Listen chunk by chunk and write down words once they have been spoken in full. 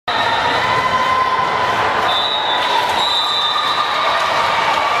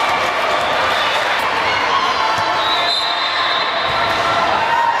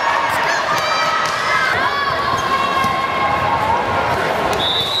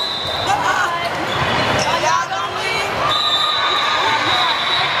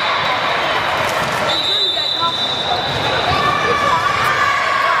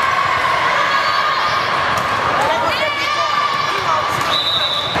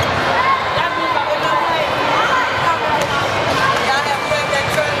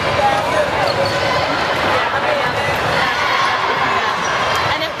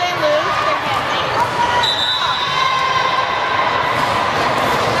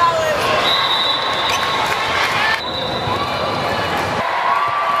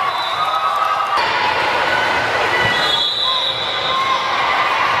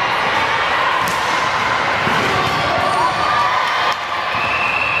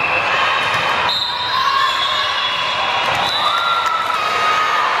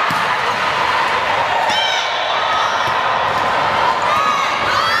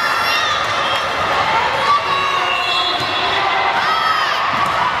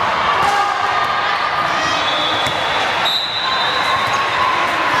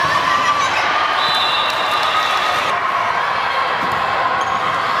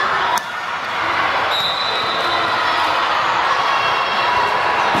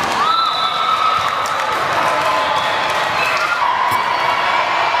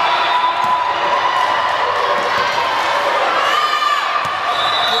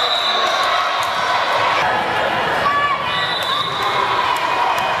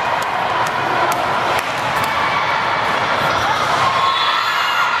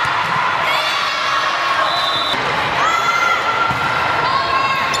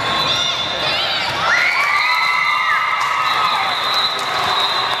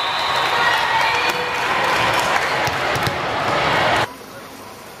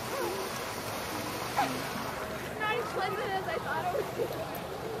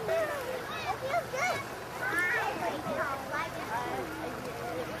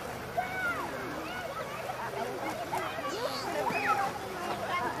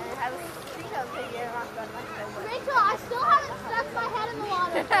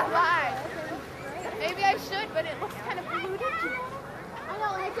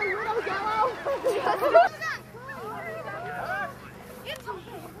It's a little yellow.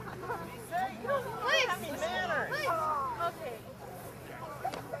 Okay.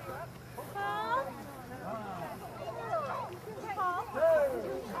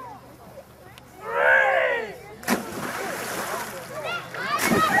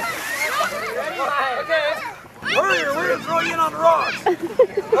 Hurry or we're gonna throw you in on the rocks. Hold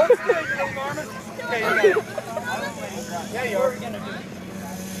still, you little varmint. Okay, you got it. Yeah, you are.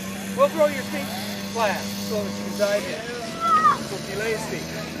 We'll throw your feet flat so that you can dive in. So if you lay his feet.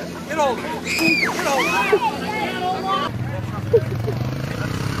 Get over it. Get over it.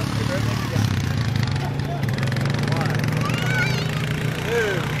 1,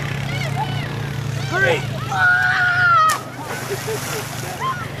 2, 3.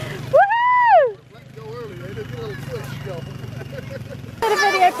 Put a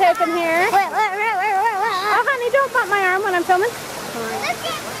videotape in here. Oh, honey, don't bump my arm when I'm filming.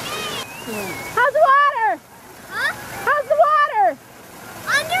 How's the water? Huh? How's the water?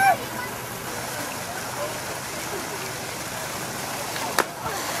 Under?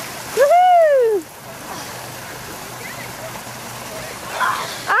 Woohoo!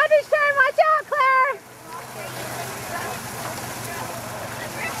 Audrey's turn. Watch out, Claire.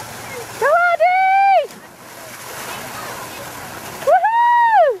 Go, Audrey!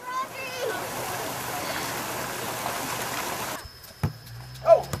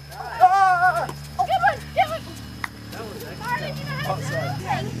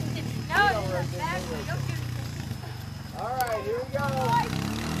 Alright, here we go.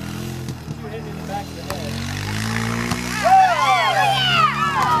 You hit in the back of the head.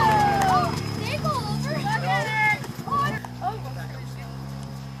 They go over. Look at it. Oh,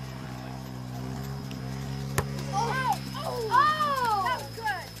 that was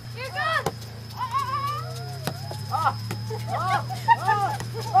good. Here it goes.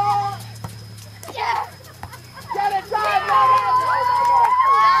 Yeah. Get it, drive,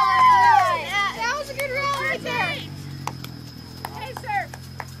 That was a good roll right there. Hey, sir.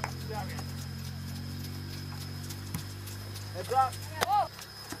 Heads up. Whoa.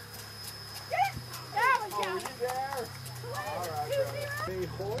 Get it. That was Oh, good. you there? Alright, hey,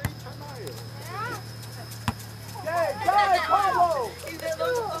 hoy tanayo. Okay, dive, Polo!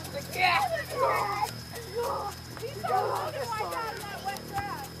 Yeah. You got it on this side.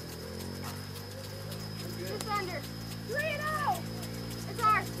 Just under. 3-0. It's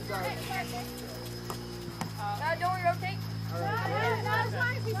ours. Don't we rotate? Alright. Not as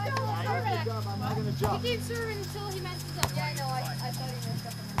long as he's still serving. I'm not gonna jump. He keeps serving until he messes up. Yeah, I know. I thought he messed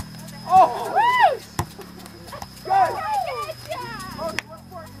up. Oh! Woo! Good! Okay, Logan, what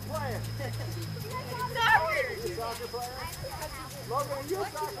sport are you playing? Soccer player? Logan, are you a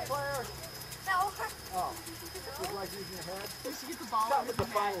soccer player? No. Oh. Just like using your head? We should get the ball. Stop with the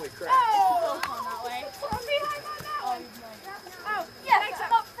finally crack. Oh! On that way. Behind on that one. Oh, yeah, next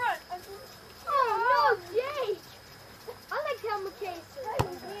up front. Oh, no, Jake. I like helmet cases.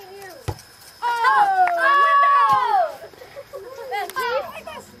 Oh! Like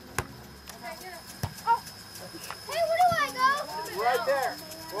this. Oh. Hey, where do I go? Right there.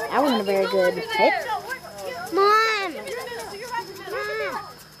 That wasn't a very good hit. Mom!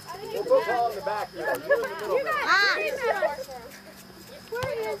 We'll put ball in the back here. You're in the middle there.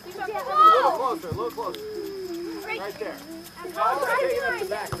 Where is he? A little closer. Right there. Take it up the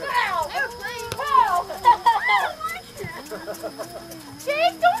back there.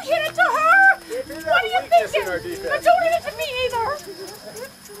 Jake, don't hit it to her! What are you thinking? But don't hit it to me either!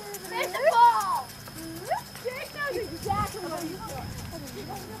 It's the ball! Jake knows exactly what he's doing.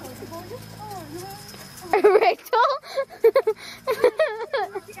 Rachel?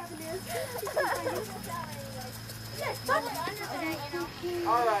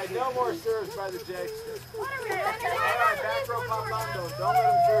 Alright, no more serves by the Jakesters. Alright, back row Pamando. Don't let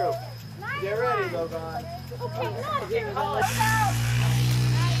them through. Get ready, Logan.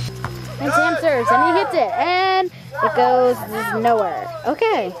 And Sam serves, and he hits it, and it goes nowhere.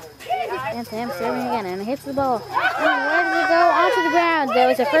 Okay. And Sam serving again, and he hits the ball. And where did it go? Onto the ground. There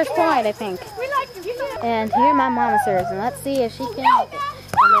was a first point, I think. And here my mama serves, and let's see if she can hit it.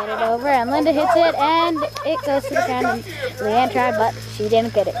 I made it over, and Linda hits it, and it goes to the ground. And Leanne tried, but she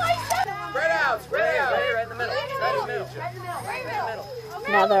didn't get it. Spread out, spread out. Right in the middle. Right in the middle.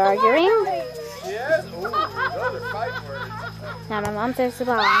 Now they're arguing. Yes. Ooh, those are fighting words. Now my mom serves the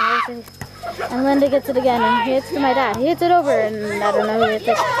ball, and Linda gets it again, and he hits to my dad. He hits it over, and I don't know who hits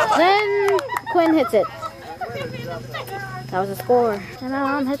it. Then Quinn hits it. That was a score. And my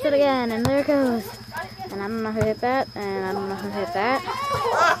mom hits it again, and there it goes. And I don't know who hit that, and I don't know who hit that.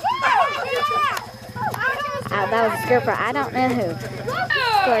 That was a scare for I don't know who.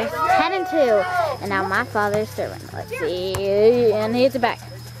 Scores 10-2. And now my father's serving. Let's see. And he hits it back.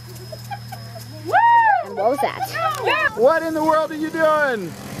 And what was that? What in the world are you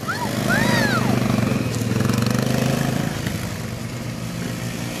doing?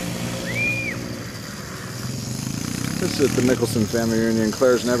 This is at the Mickelsen family reunion.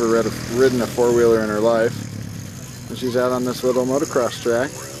 Claire's never ridden a four-wheeler in her life. And she's out on this little motocross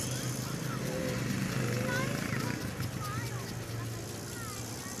track.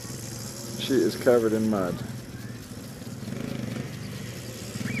 She is covered in mud.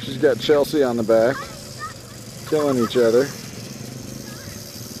 She's got Chelsea on the back, killing each other.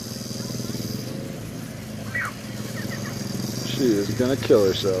 She is gonna kill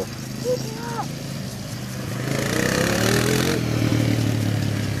herself.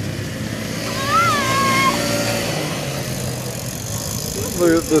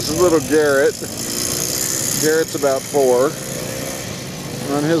 This is little Garrett. Garrett's about 4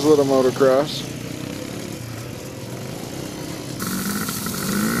 on his little motocross.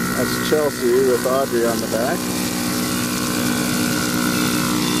 That's Chelsea with Audrey on the back.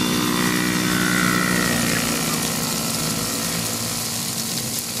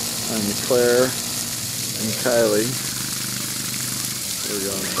 And Claire and Kylie. They're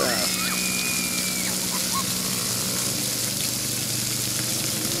going fast.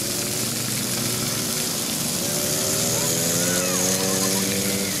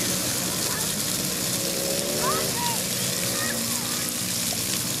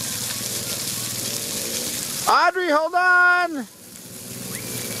 Audrey, hold on!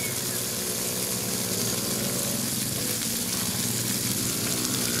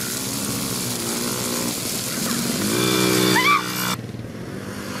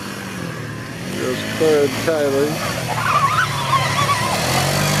 There's Claire and Kylie.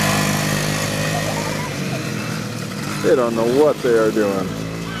 They don't know what they are doing.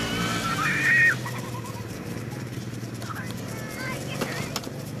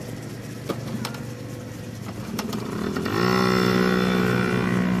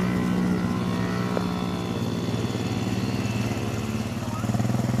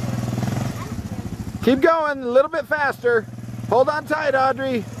 Keep going, a little bit faster. Hold on tight,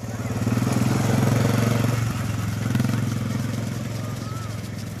 Audrey.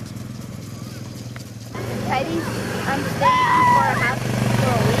 Kylie's staying for a house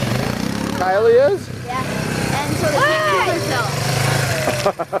for a week. Kylie is? Yeah. And so they can't kill herself.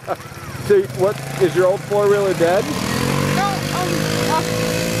 So what, is your old four-wheeler dead? No, well,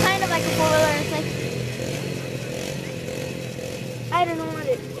 kind of like a four-wheeler. It's like, I don't know what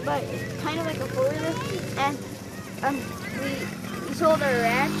it is, but it's kind of like a four-wheeler. And we sold our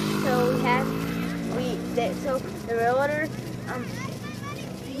ranch, so so the realtor,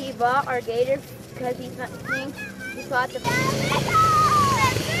 he bought our gator because he thought the.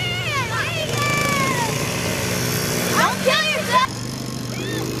 Don't kill yourself!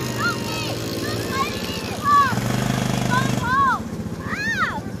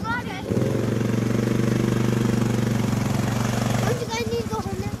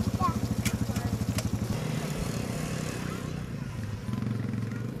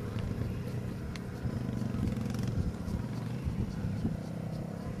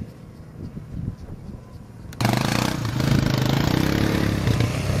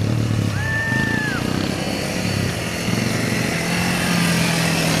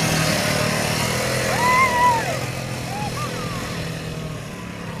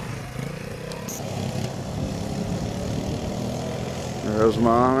 There's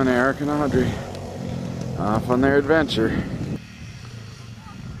Mom and Eric and Audrey off on their adventure.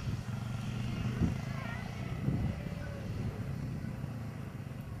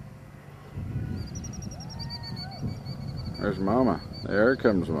 There's Mama. There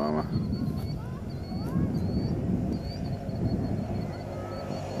comes Mama.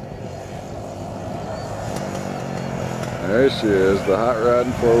 There she is, the hot rod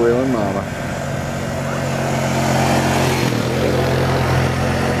and four-wheeling Mama.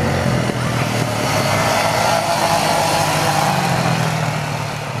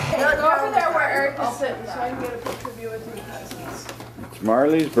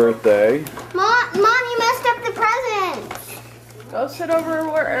 Marley's birthday. Mom, you messed up the present. Go sit over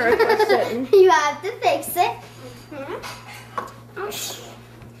where Eric was sitting. You have to fix it.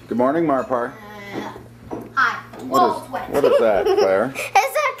 Good morning, Marpar. Hi. What is that, Claire?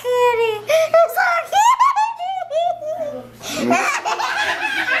 It's a kitty. It's a kitty.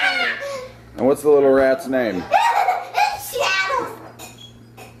 And what's the little rat's name? It's Shadow.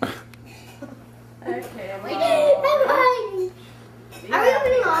 Okay, Are we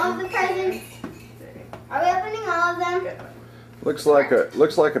opening all of the presents? Are we opening all of them? Looks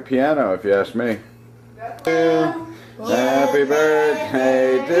Looks like a piano, if you ask me. Happy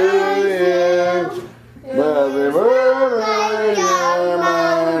birthday to you. Happy birthday, dear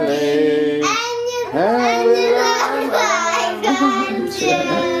Marley. Happy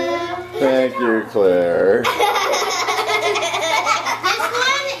birthday. Thank you, Claire.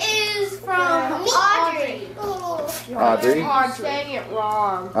 Audrey? You're saying it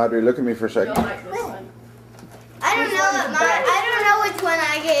wrong. Audrey, look at me for a second. Like this one. I don't know which one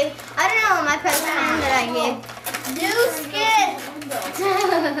I gave. I don't know my present that I gave. New skin.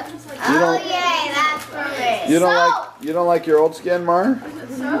 Oh yay, that's for me. You don't like your old skin, Mar?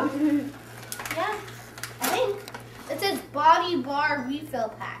 Yeah, I think it says Body Bar Refill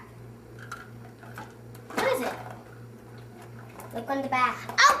Pack. What is it? Look on the back.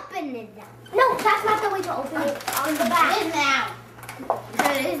 Open it now. No, that's not the way to open it. On the back. It is now.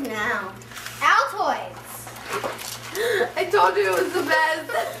 It is now. Altoids. I told you it was the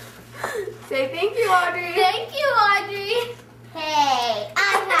best. Say thank you, Audrey. Thank you, Audrey. Hey, I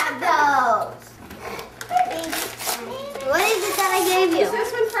have those. What is it that I gave you? What's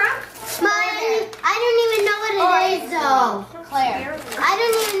this one from? Mine. I don't even know what it is, though. Claire. I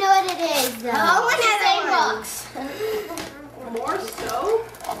don't even know what it is, though. Oh, same box. More soap?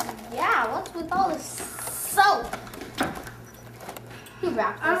 Yeah, what's with all this soap? Who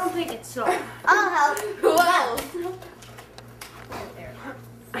wrapped this? I don't think it's soap. I'll help. Who else?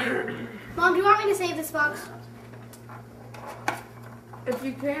 Mom, do you want me to save this box? If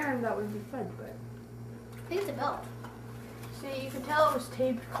you can, that would be fun, but... I think it's a belt. See, you can tell it was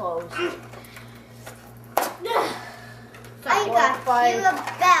taped closed. I got you a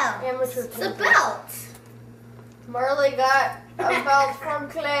belt. Amateur It's a tape. belt. Marley got a belt from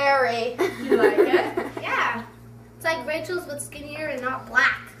Clary. You like it? Yeah. It's like Rachel's but skinnier and not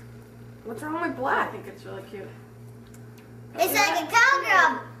black. What's wrong with black? I think it's really cute. It's like a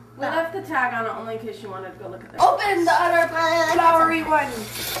cowgirl. We left the tag on it only in case you wanted to go look at that. Open the other flowery one.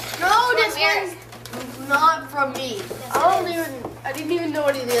 No, this one's not from me. I didn't even know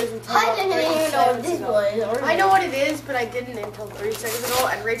what it is until I didn't even know what this was. I know what it is, but I didn't until 30 seconds ago,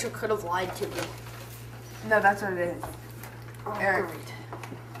 and Rachel could have lied to me. No, that's what it is. Eric.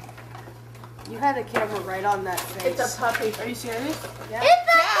 You had the camera right on that face. It's a puppy. Are you serious? Yeah.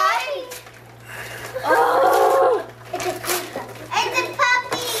 It's a puppy. Oh! It's a puppy. It's a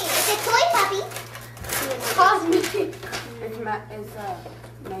puppy. It's a toy puppy. Cosmic. It's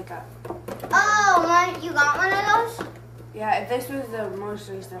makeup. Oh, you got one of those? Yeah, this was the most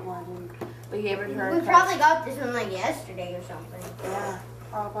recent one. And we gave it to her. We probably got this one like yesterday or something. Yeah,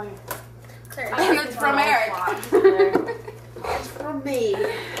 probably. And it's from Eric. It's from me.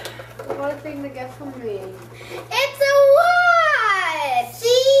 What a thing to get from me. It's a watch!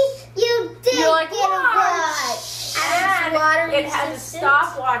 See? You did You're like, get a watch! And water it has a resistant.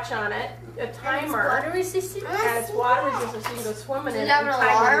 stopwatch on it, a timer. Water resistant? And it's water resistant, so you can go swimming in it Does it have and an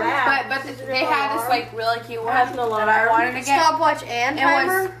time alarm? your nap. But they had this like really cute one It has an that I alarm. wanted to get. Stopwatch and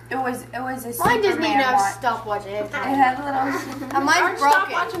timer? It was a Mine doesn't even Superman have watch. stopwatch and It timer. had a little. And mine's Aren't broken.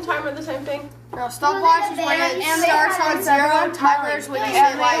 stopwatch and timer the same thing? No, stopwatch is when it starts on zero. Timers when you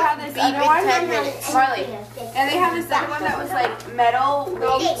And they like have this beep other in one. 10 minutes. Marley. And they had this other one that was like metal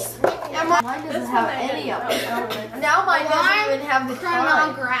weights. Mine doesn't have any of it. Now mine doesn't even have the time.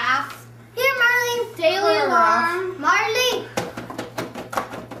 Chronograph. Here, Marley. Daily alarm. Marley.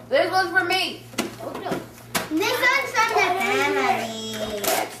 This one's for me. This one's from the family.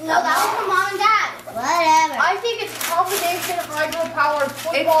 No, that was from Mom and Dad. Whatever. I think it's a combination of hydro-powered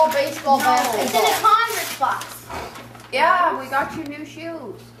football, baseball, basketball. It's in a Converse box. Yeah, we got you new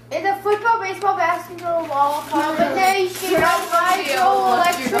shoes. It's a football, baseball, basketball combination of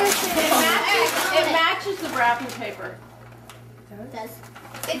hydroelectricity. It matches the wrapping paper.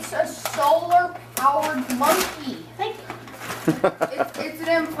 It's a solar-powered monkey. It's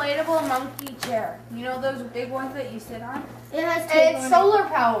an inflatable monkey chair. You know those big ones that you sit on? It has And tape it's on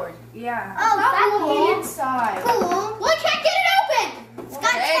solar-powered. Yeah. Oh, that's cool. inside. Cool. Well, I can't get it open. It's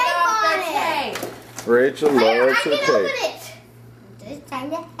got Take tape off on the it. tape. Rachel, Claire, lower I to the can open tape. it. It's time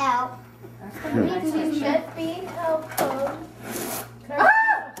to help. Let me help her.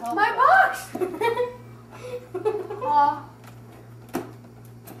 Ah! My box!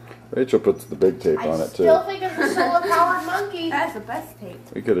 Rachel puts the big tape I on it still too. think it's a solar-powered monkey. That's the best tape.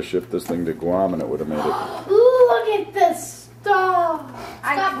 We could have shipped this thing to Guam and it would have made it. Ooh, look at this stuff.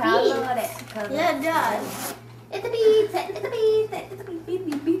 I got colored it. Yeah, it does. It's a beep. It's a beep. It's a beep. Beep,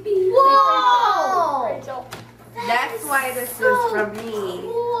 beep, beep, beep. Whoa! Whoa! Rachel. That's why this is from me.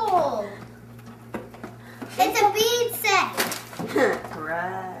 Cool. It's a bead set.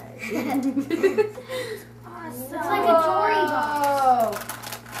 Right. Awesome. It's like a jewelry box.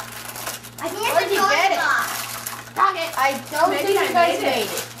 I don't think you guys made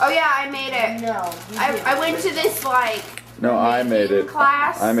it. Oh yeah, I made it. No. I went to this like No, I made it.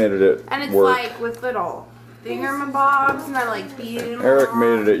 class. I made it at And it's work. like with little thingamabobs and I like beat it. Eric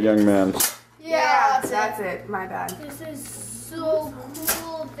made it at Young Men's. Yeah, that's it. My bad. This is so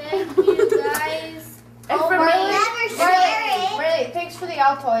cool. Thank you guys. It's from me. Marley, thanks for the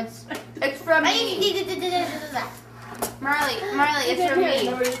Altoids. It's from me. Marley, it's from me.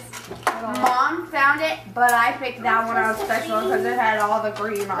 Mom found it, but I picked that one out special because it had all the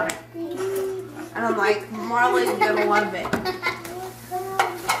green on it. And I'm like, Marley's gonna love it.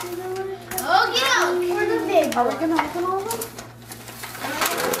 Oh, get out. For the big. Are we gonna open all of them?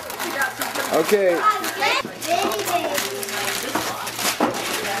 Okay.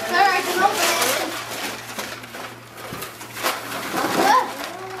 Sorry, I can open it.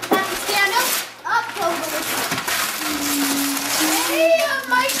 Stand up. Up, Hey,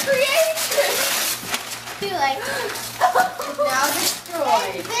 my creation! feel like Now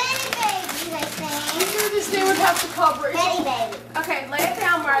destroyed. Betty babies, I think. Sure, this day would have to cover it. Betty baby. Okay, lay it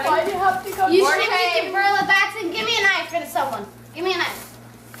down, Marley. Why do you have to go? You should get your burlap bats and give me a knife for someone. Give me a knife.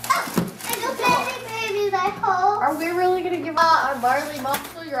 Little Betty babies, I hope. Are we really gonna give our Marley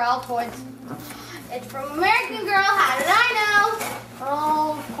Muscle your Altoids? It's from American Girl. How did I know?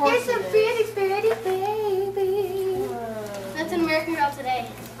 Oh, of course. It's a pretty baby. That's an American Girl today.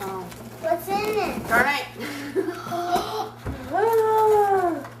 Oh. What's in it? Darn it.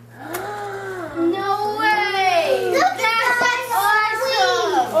 No way! That's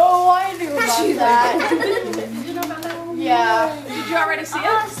awesome! Oh, I knew about that. Did you know about that? Yeah. Did you already see it?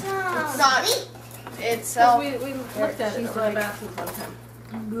 Awesome! Not. It's We looked at it over the bathroom one time.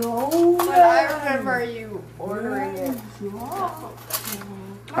 No. But I remember you ordering it.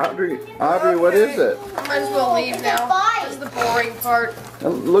 Audrey, what is it? Might as well leave now. This is the boring part. It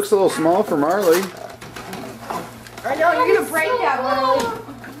looks a little small for Marley. I know, you're gonna break that, Marley.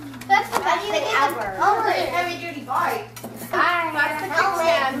 That's the best thing ever. Oh, it's a heavy duty bike. That's the Helmet.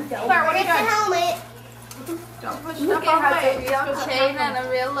 kickstand. Claire, what are you It's a doing? helmet. Don't push stuff on my chain and a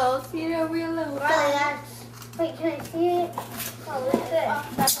real low, see a real low. Really, that's... Wait, can I see it? Oh, look at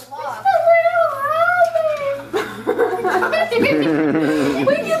this. That's a lot. It's a little helmet.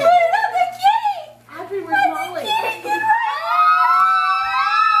 We can put it on the kitty. Audrey, where's Molly?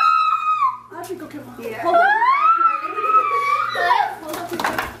 Audrey, go get Molly. Hold on.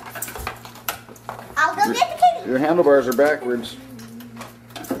 I'll go get the kitty. Your handlebars are backwards.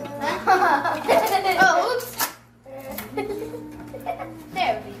 Oh, oops.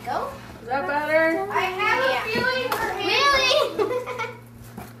 There we go. Is that better? I have a feeling her hands. Really?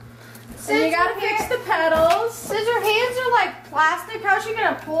 And you gotta fix the pedals. Since her hands are like plastic, how's she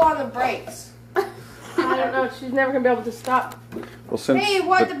gonna pull on the brakes? I don't know. She's never gonna be able to stop. Well, since Hey,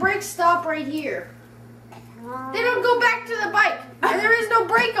 why the brakes stop right here? They don't go back to the bike, and there is no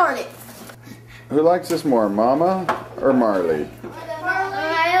brake on it. who likes this more, Mama or Marley?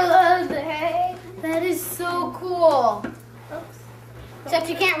 I love that. That is so cool. Except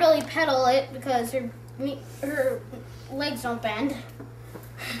you can't really pedal it because her legs don't bend.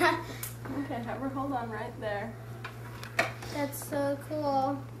 Okay, have her hold on right there. That's so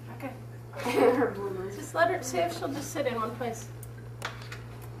cool. Okay. Just let her see if she'll just sit in one place.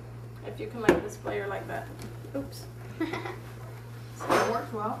 If you can like display her like that. Oops. So it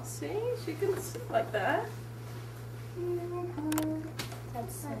worked well. See, she can sit like that.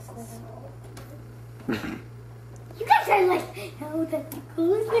 That's so cool. You guys are like, oh, that's the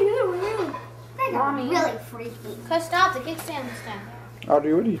coolest thing in the world. They're really freaky. Cause stop, the kickstand is down.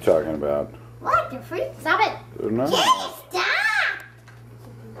 Audrey, what are you talking about? What? They're freaky. Stop it. No. Kitty, stop.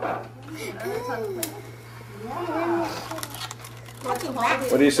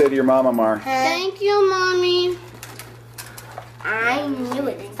 What do you say to your mama, Mar? Thank you, Mommy. I knew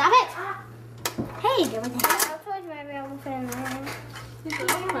it. Stop it. Hey, there was a toys right there. We'll put in there. These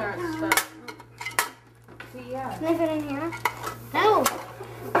are all clearance stuff. Can I put it in here? No.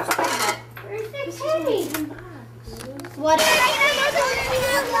 Where's the kitty? What is it?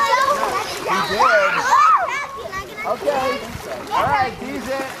 Okay. All right, use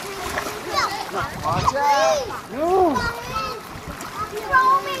it. Watch out. No.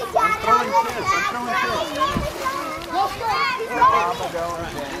 Throw me, Daddy. I'm throwing Go straight.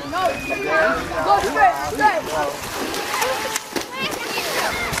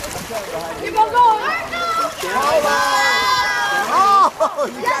 Keep on going. Oh,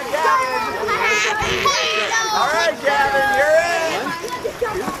 you got Gavin. All right, Gavin, you're in.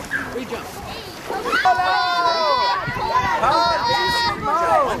 Hello.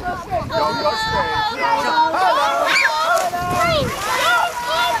 Don't go straight. Hello.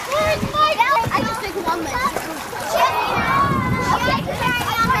 I just think one minute.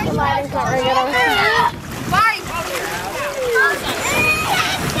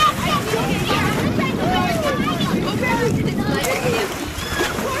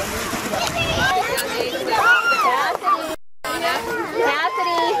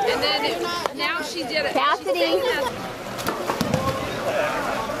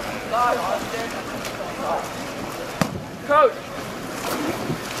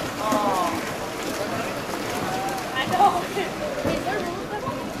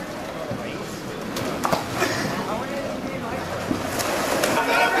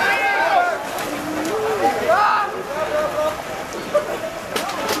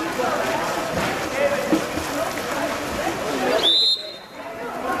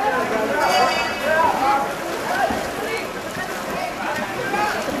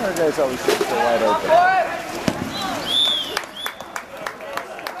 wide open.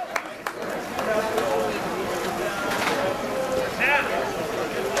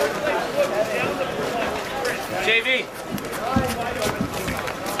 JV.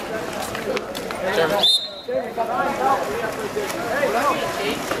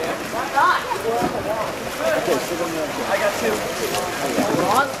 I got two.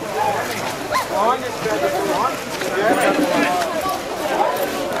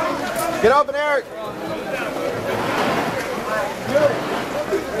 Get open, Eric.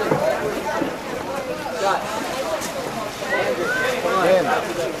 In.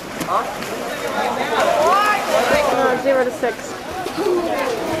 0 to 6.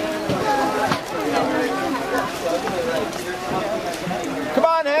 Come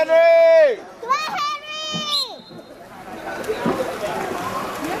on, Henry! Come on, Henry!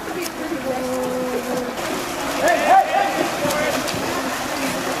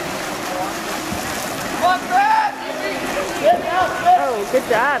 Oh, good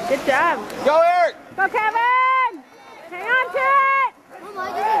job, good job. Go, Eric! Go, Kevin! Hang on to it! Mom, I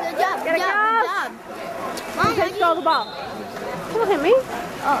did a good job. Get it, Good job. Mom, I Take did. the ball. Don't hit me.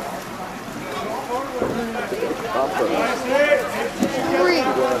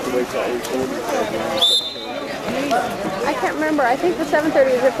 I can't remember. I think the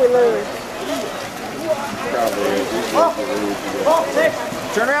 7:30 is if we lose.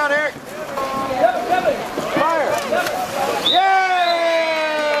 Turn around, Eric! Fire! Yeah!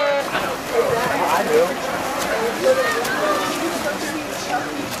 I do.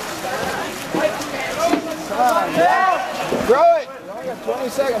 Come on. Throw it! You only got 20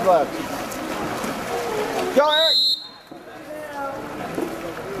 seconds left. Go, Eric!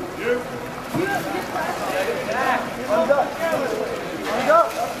 Go!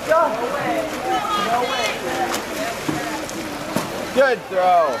 Good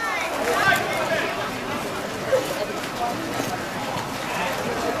throw.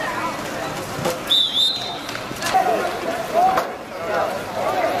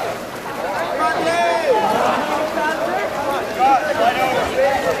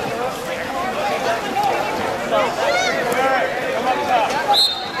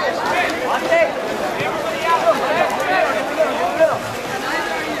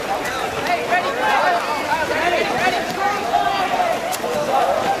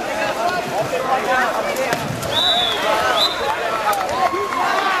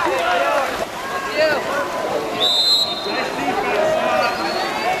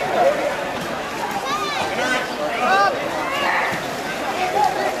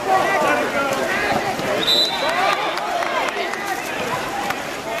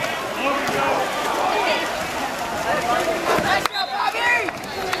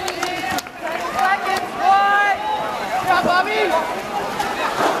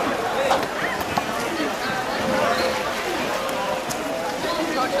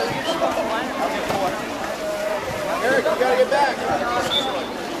 Eric, you gotta get back.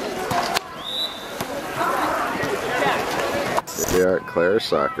 We are at Claire's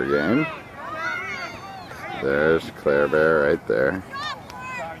soccer game. There's Claire Bear right there.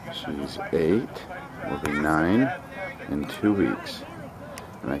 She's 8, will be 9 in 2 weeks.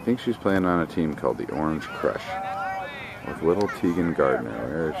 And I think she's playing on a team called the Orange Crush with little Tegan Gardner.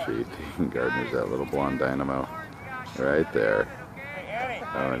 Where is she? Tegan Gardner's that little blonde dynamo right there.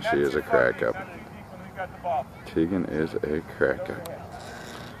 Oh, and she is a crack up. Tegan is a crack up.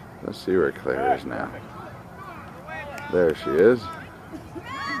 Let's see where Claire is now. There she is.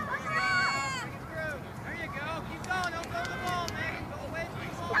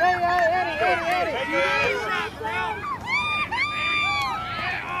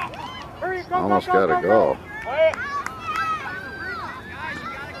 Almost got a goal.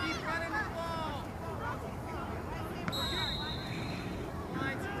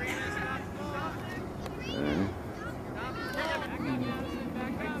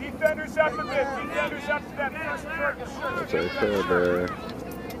 Defenders up a bit. Defenders up to that first circle. That's our Claire Bear.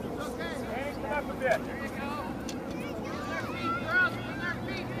 Up a bit.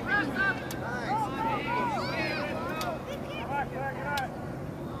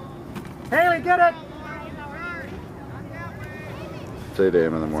 Haley, get it! It's 8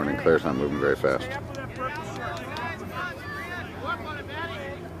 a.m. in the morning. Claire's not moving very fast.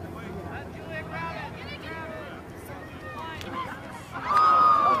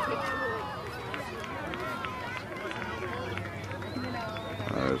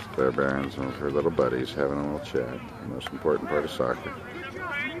 There's Claire Bear and some of her little buddies having a little chat. The most important part of soccer.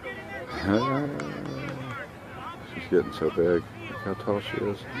 She's getting so big. Look how tall she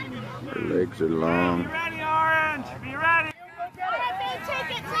is. Her legs are long. Be ready, Orange! Be ready!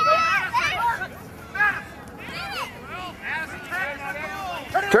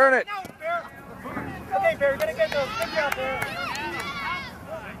 Turn it. Okay, Bear, gonna get those. Good job, Bear.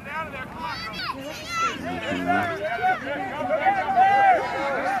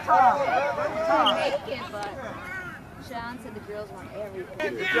 Sean said the girls want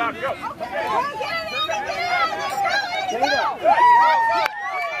everything. Good job, go.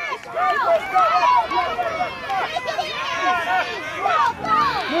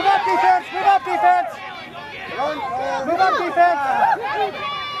 Move up, defense! Move up, defense! Move up, defense!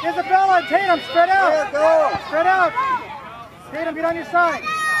 Isabella and Tatum, spread out! Spread out! Tatum, get on your side!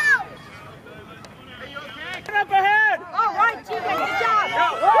 Get up ahead! All right, Chica, good job.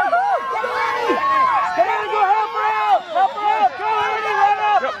 Tatum, go help her out! Help her out! Go, Annie, run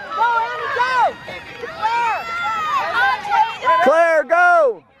up! Go, Annie, go. Claire,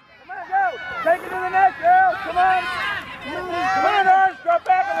 go! Come on, go! Take it to the net, girl! Come on! Come on, Orange! Drop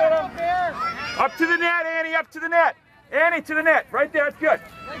back a little! Up to the net, Annie! Up to the net! Annie, to the net! Right there, it's good!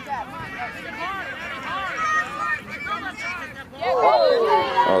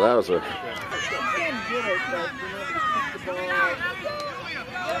 Oh, that was a... Come on,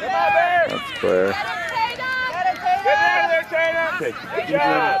 Bear! That's Claire. Get out of there, Tatum! Okay, Good you're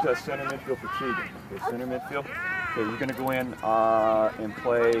job! going to center midfield for Keegan. Okay, center midfield. Okay, you're going to go in and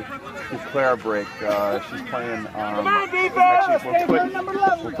play with Claire break. She's playing. Come on, defense!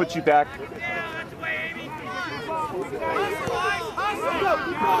 We'll put you back.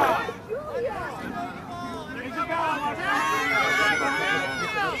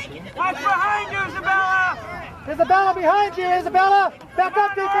 Watch behind you, Isabella! Isabella, behind you, Isabella! Back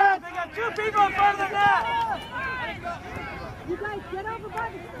up, defense! They got two people in front of the net! You guys get over by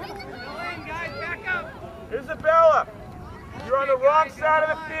the Isabella, you're on the wrong side of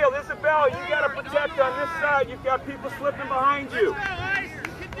the field. Isabella, you got to protect on this side. You've got people slipping behind you.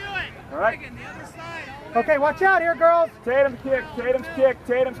 All right? Okay, watch out here, girls. Tatum's kick, Tatum's kick,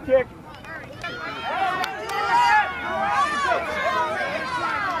 Tatum's kick.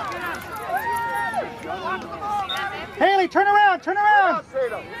 Haley, turn around, turn around.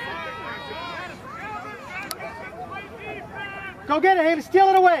 Go get it, Haley. Steal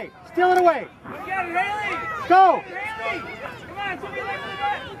it away. Steal it away. Go get it, Haley. Go.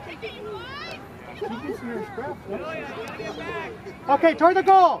 Okay, toward the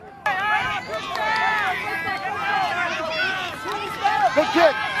goal. Good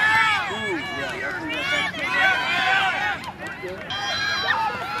kick.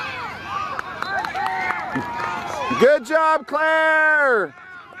 Good job, Claire!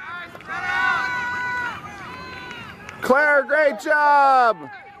 Claire, great job!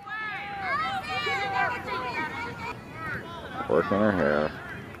 Working her hair.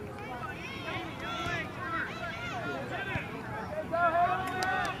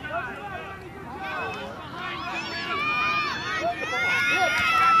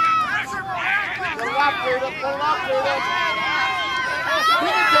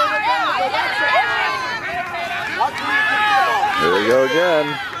 Here we go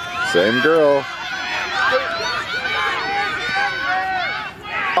again. Same girl.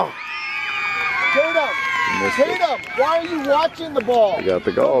 Oh. Tatum, why are you watching the ball? We got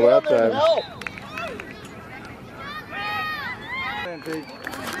the goal that time. Don't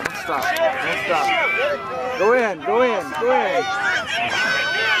stop. Don't stop. Go in, go in, go in.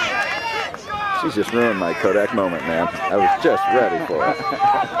 She's just ruined my Kodak moment, man. I was just ready for it.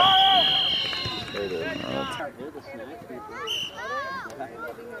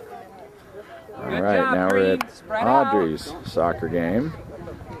 All right, now we're at Audrey's soccer game.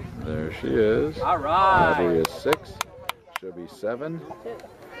 There she is. All right. Audrey is 6. She'll be 7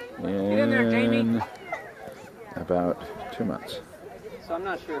 in there, Jamie. about 2 months. So I'm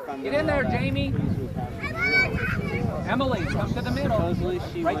not sure if I'm. Get in there, Jamie. Emily, come to the middle.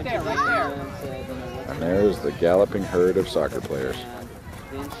 Right there, right there. And there's the galloping herd of soccer players.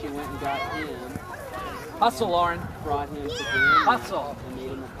 Then she went and got him, Hustle, Lauren. brought him to the Hustle. and made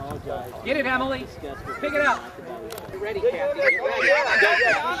him apologize. Get it, Emily. Pick it up. You ready, Kathy? Get ready.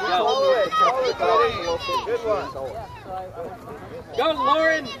 Good one. Go,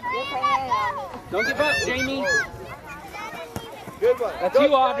 Lauren. Don't give up, Jamie. Good one. That's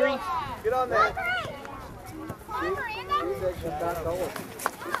you, Audrey. Get on there. She's back home.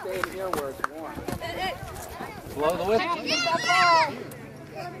 She's staying here where it's warm. Blow the whistle.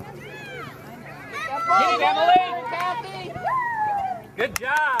 Get it, Emily. Good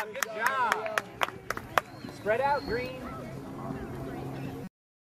job. Good job. Spread out, Green.